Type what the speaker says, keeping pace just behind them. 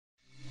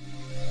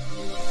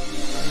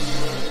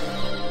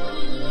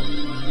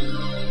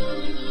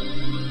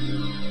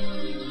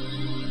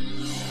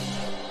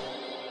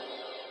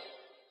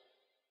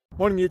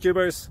Morning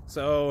YouTubers.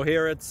 So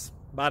here it's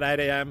about 8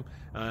 a.m.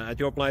 At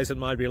your place it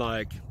might be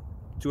like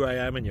 2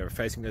 a.m. and you're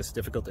facing this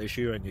difficult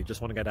issue and you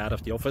just want to get out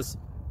of the office.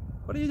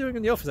 What are you doing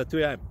in the office at 2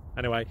 a.m.?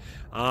 Anyway,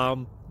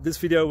 this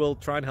video will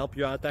try and help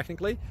you out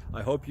technically.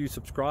 I hope you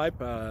subscribe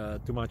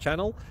to my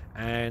channel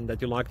and that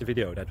you like the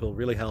video. That will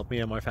really help me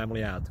and my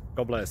family out.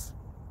 God bless.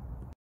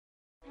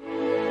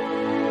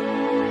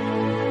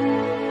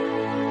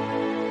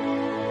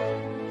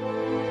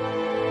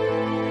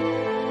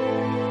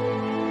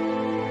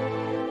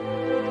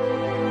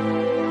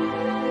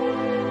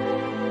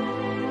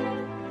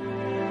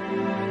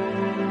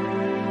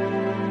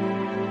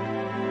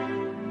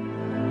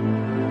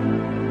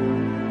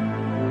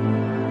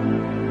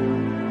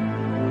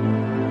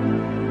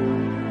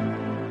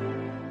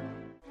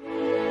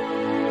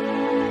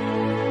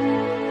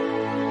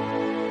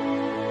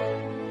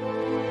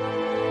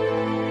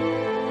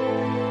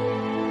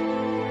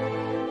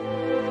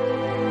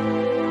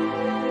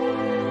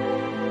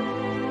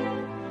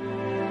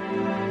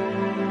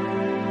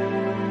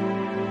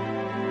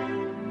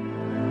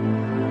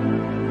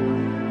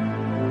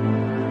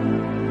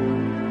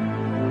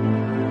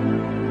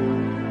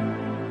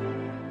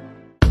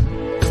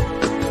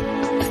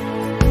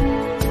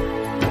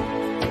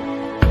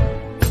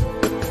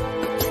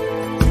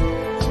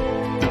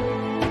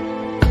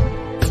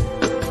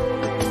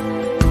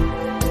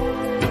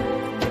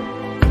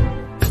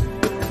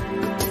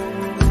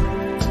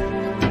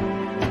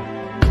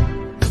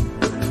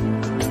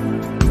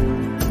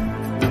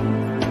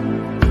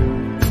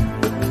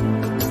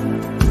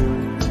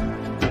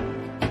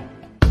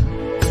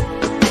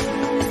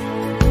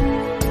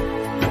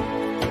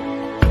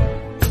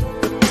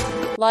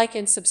 Like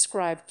and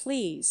subscribe,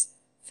 please.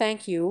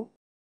 Thank you.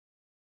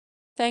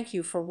 Thank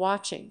you for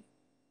watching.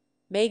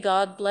 May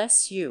God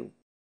bless you.